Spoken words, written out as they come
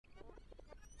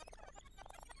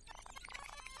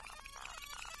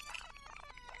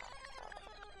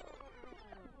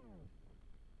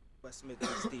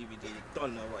Westmidlandz DVD, you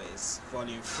don't know what it is.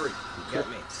 Volume 3, you get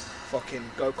me? Fucking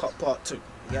Go Cop Part 2, you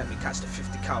get me? Catch the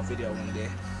 50 cal video one day.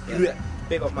 Yeah.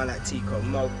 Big up man like Tico,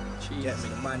 Mo, you get me?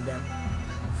 The man them.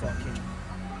 Fucking.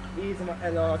 Easy my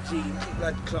LRG,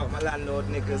 Blood Clock, my landlord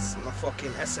niggas, my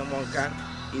fucking SM1 gang.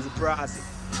 Easy Brazzy,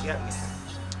 you get me?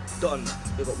 Done.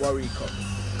 We got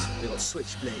Warrico, we got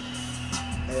Switchblade,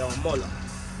 AR Moller,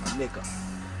 my nigga.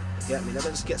 You get me? Let me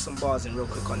just get some bars in real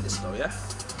quick on this though, yeah?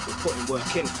 We're putting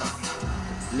work in,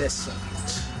 fam. Listen,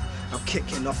 I'm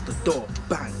kicking off the door,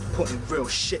 bang, putting real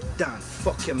shit down.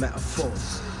 Fuck your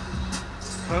metaphors,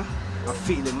 huh? I'm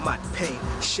feeling mad pain,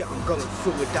 shit I'm going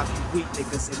through with that weak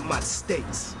niggas in mad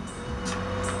states.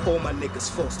 All my niggas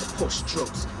forced to push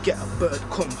drugs, get a bird,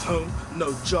 come home,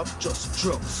 no job, just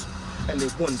drugs. And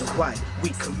they wonder why we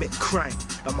commit crime,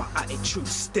 and my attitude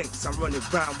stinks. I'm running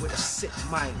around with a sick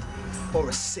mind, or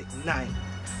a sick nine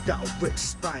that'll rip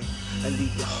spine and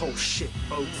leave your whole shit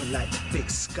open like the big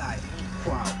sky.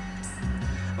 Wow.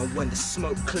 And when the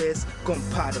smoke clears,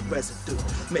 gunpowder residue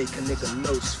make a nigga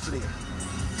nose flare.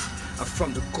 I'm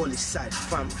from the gully side,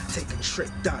 fam. Take a trip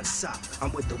down south.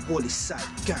 I'm with the woolly side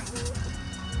gang.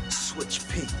 Switch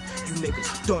P, you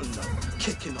niggas don't know.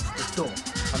 Kicking off the door.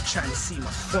 I'm trying to see my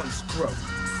funds grow.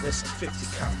 Listen,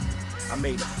 50 count. I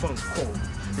made a phone call.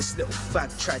 This little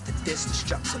fag tried to diss the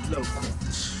straps of local.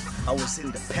 I was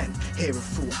in the pen, hearing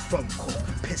through a phone call.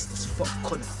 Pissed as fuck,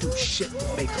 couldn't do shit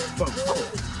but make a phone call.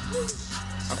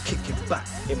 I'm kicking back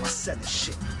in my selling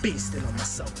shit, beasting on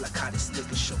myself like how this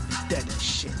nigga should be dead and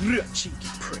shit. Cheeky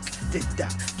prick, did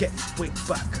that, get his wig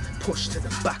back, pushed to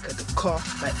the back of the car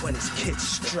like when his kid's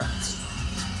strapped.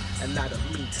 And I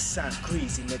don't mean to sound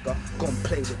greasy, nigga. Gon'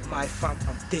 play with my fam,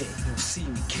 I'm there, you'll see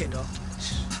me, kidder.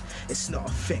 It's not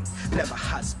a thing, never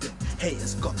has been.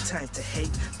 Haters got time to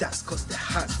hate, that's cause there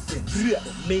has been.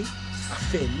 But me, I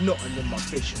fear nothing in my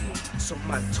vision. Some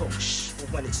man talk shh, but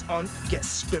when it's on, get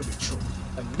spiritual.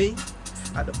 And me,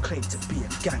 I don't claim to be a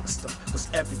gangster, cause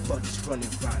everybody's running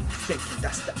around thinking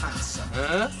that's the answer.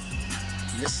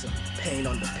 Listen, pain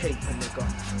on the paper,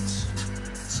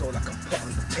 nigga. It's all I can put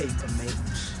on the paper, mate.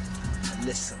 And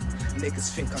listen,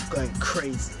 niggas think I'm going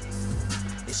crazy.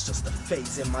 It's just a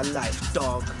phase in my life,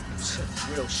 dog.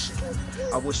 Real shit.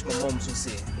 I wish my mums was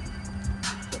here.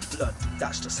 But blood,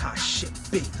 that's just how shit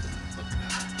be.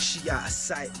 She out of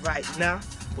sight right now,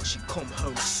 but she come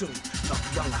home soon. Not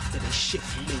long after they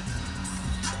shift me.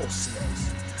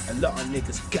 Pussies. A lot of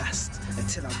niggas gassed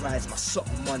until I rise my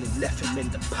something money left him in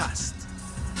the past.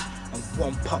 And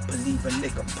one pop will leave a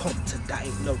nigga pumped, and that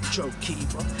ain't no joke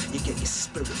either. You get your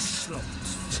spirit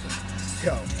slumped.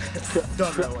 Yo,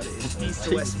 don't know what it is. East to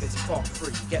Westmidlandz Part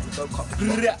 3. Get me, Go Cop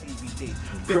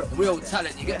DVD. Real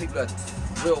talent, you get me, blood?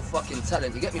 Real fucking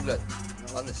talent, you get me, blood?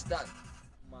 Understand?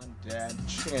 Man, dad,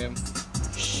 trim.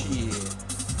 Shit.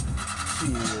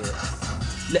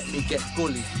 Let me get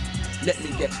gully. Let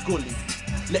me get gully.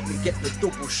 Let me get the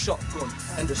double shotgun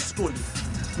and the scully.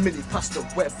 Millie past the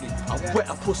Webley, I wet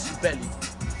a pussy belly.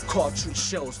 Cartridge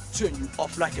shells turn you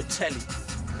off like a telly.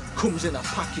 Comes in a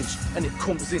package and it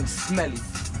comes in smelly.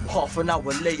 Half an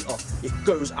hour later, it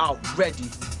goes out ready.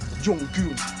 Young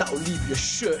goon that'll leave your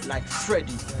shirt like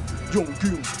Freddy. Young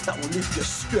goon that will lift your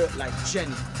skirt like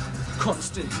Jenny.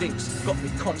 Constant links got me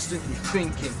constantly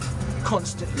thinking.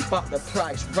 Constantly about the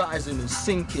price rising and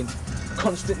sinking.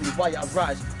 Constantly why I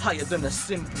rise higher than a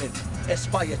simpling.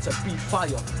 Aspire to be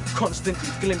fire, constantly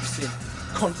glimpsing.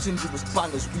 Continuous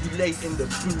bangers we lay in the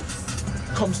booth.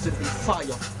 Constantly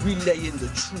fire, relaying the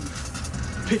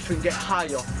truth. Piff and get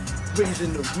higher,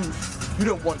 raising the roof. You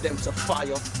don't want them to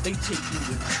fire, they take you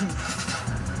the coup.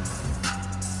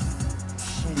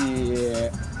 Yeah,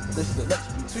 this is the next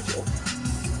beat, switch it off.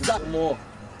 That more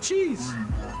cheese.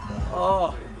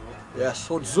 Oh, yes,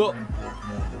 what's up?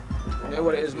 You know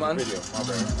what it is, man?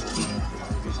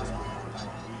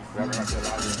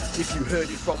 If you heard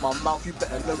it from my mouth, you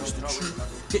better know it's the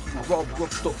truth. Get you robbed,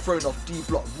 roughed up, thrown off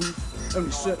D-block roof.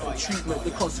 Only certain treatment,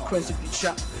 the consequence if you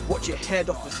chat. Watch your head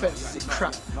off the fence as it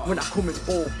crack. When I come in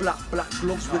all black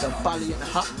gloves with a valiant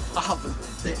hat, I have a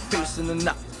dead face in the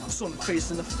nap. Sun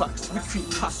facing the facts, we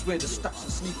creep past where the stats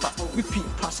and sleep at. We peep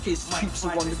past cases, peeps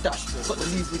are on the dash. Got the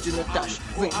leverage in the dash,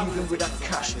 we ain't leaving with that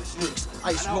cash. Bricks,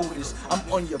 ice rollers, I'm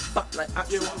on your back like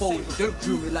actual folding. Don't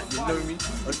do me like you know me.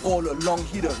 And all along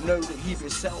he don't know that he been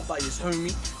settled by his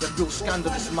homie. The real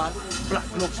scandalous man, black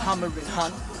gloves, hammer in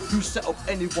hand. Who set up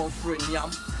anyone for a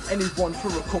yam? Anyone for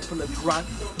a couple of grand?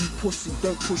 You pussy,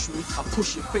 don't push me. I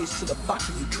push your face to the back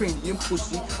of your cranium,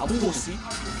 pussy. I'm pussy.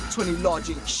 20 large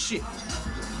ain't shit.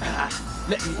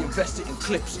 Let me invest it in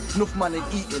clips. Enough man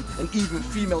ain't eating, and even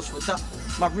females for that.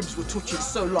 My ribs were touching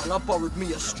so long, I borrowed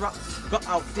me a strap. Got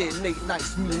out there late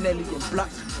nights, me, Nelly and Black.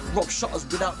 Rob shutters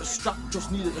without the strap,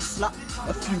 just needed a slap.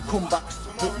 A few comebacks,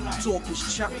 but talk is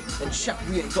chat. And chat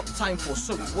we ain't got time for,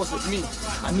 so it wasn't me.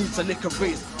 I need to lick a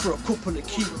raise for a couple of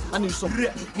key. I knew some me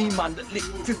man that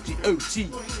licked 50 OT.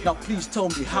 Now please tell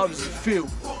me, how does it feel?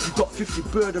 You got 50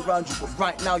 bird around you, but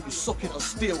right now you sucking on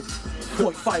steel.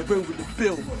 0.5 over the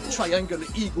bill, triangular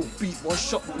eagle beat. One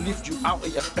shot will lift you out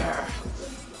of your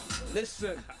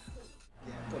Listen.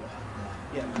 Yeah, pull up.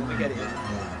 Yeah, let me get it.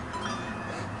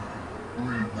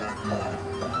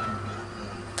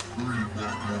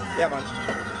 Yeah, man.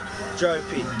 Joe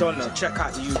P, don't know. Check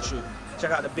out the YouTube.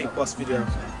 Check out the Big Boss video.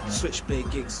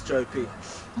 Switchblade Gigs, Joe P.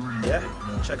 Yeah?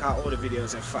 Check out all the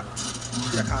videos, in fact.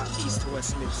 Check out East to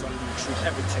West Mids on YouTube,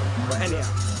 everything. But anyhow,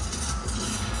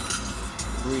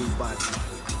 real bad.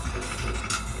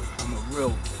 I'm a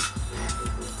real.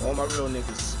 All my real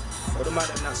niggas. All the man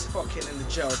that's fucking in the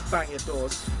jails, bang your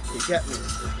doors, you get me?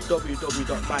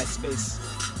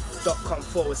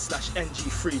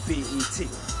 www.myspace.com/ng3BET.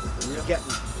 You get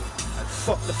me? And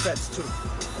fuck the feds too.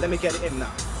 Let me get it in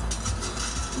now.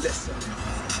 Listen.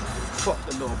 Fuck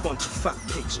the law, bunch of fat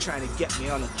pigs trying to get me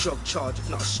on a drug charge if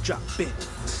not a strap bit.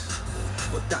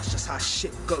 But that's just how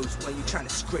shit goes when you trying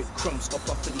to scrape crumbs up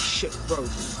off of these shit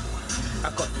roads. I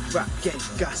got the rap game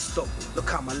gassed up. Look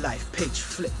how my life page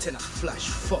flipped in a flash.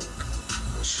 Fuck.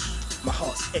 My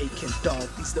heart's aching, dog.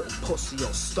 These little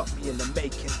pussies stop me in the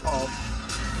making of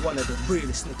one of the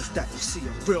realest niggas that you see.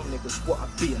 A real niggas what I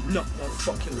be, and not one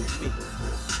fucking with me.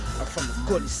 I'm from the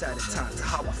gully side of town to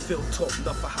how I feel. Talk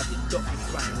enough, I have your ducky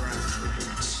flying around.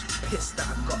 Pissed that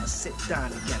I gotta sit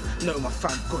down again. Know my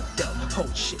fam good, they'll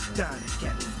hold shit down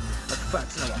again. In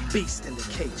fact, now I'm beast in the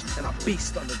cage, and I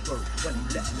beast on the road when he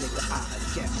let a nigga out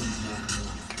again.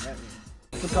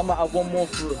 I think I might have one more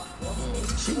through.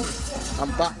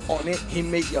 I'm back on it, he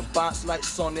made you bounce like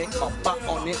Sonic. I'm back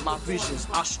on it, my vision's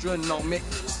astronomic.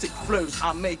 Sick flows,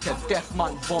 I make a deaf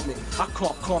man vomit. I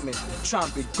can't comment, try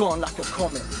and be gone like a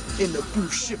comet. In the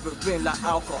booth, shivering like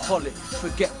alcoholic.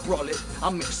 Forget brolic, I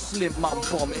make slim man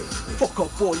vomit. Fuck a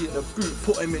boy in the booth,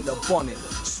 put him in the bonnet.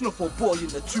 Snuff a boy in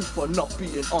the tooth for not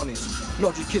being honest.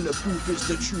 Logic in the booth is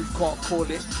the truth, can't call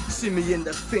it. See me in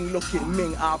the thing looking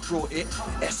Ming, I brought it.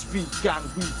 SV gang,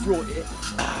 we brought it.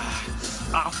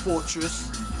 Our fortress.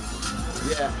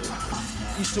 Yeah.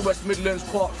 East to West Midlands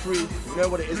part 3. You know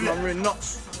what it is, man. We're in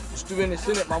nuts. Just doing this,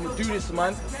 innit, man. We do this,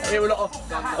 man. I hear a lot of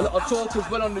talk as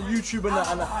well on the YouTube and that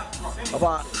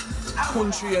about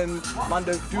country and man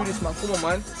don't do this, man. Come on,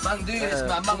 man. Man, do this,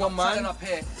 man. Man got talent up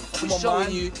here. We're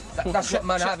showing you that's what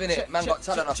man have, innit. Man got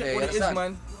talent up here. Check what it is,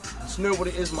 man. Just know what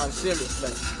it is, man. Serious,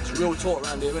 like it's real talk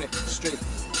around here, innit? Straight.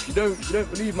 If you don't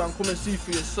believe, man, come and see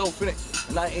for yourself, innit?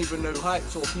 And I ain't even no hype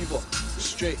talk either.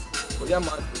 Straight. But yeah,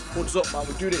 man. What's up, man?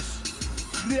 We do this.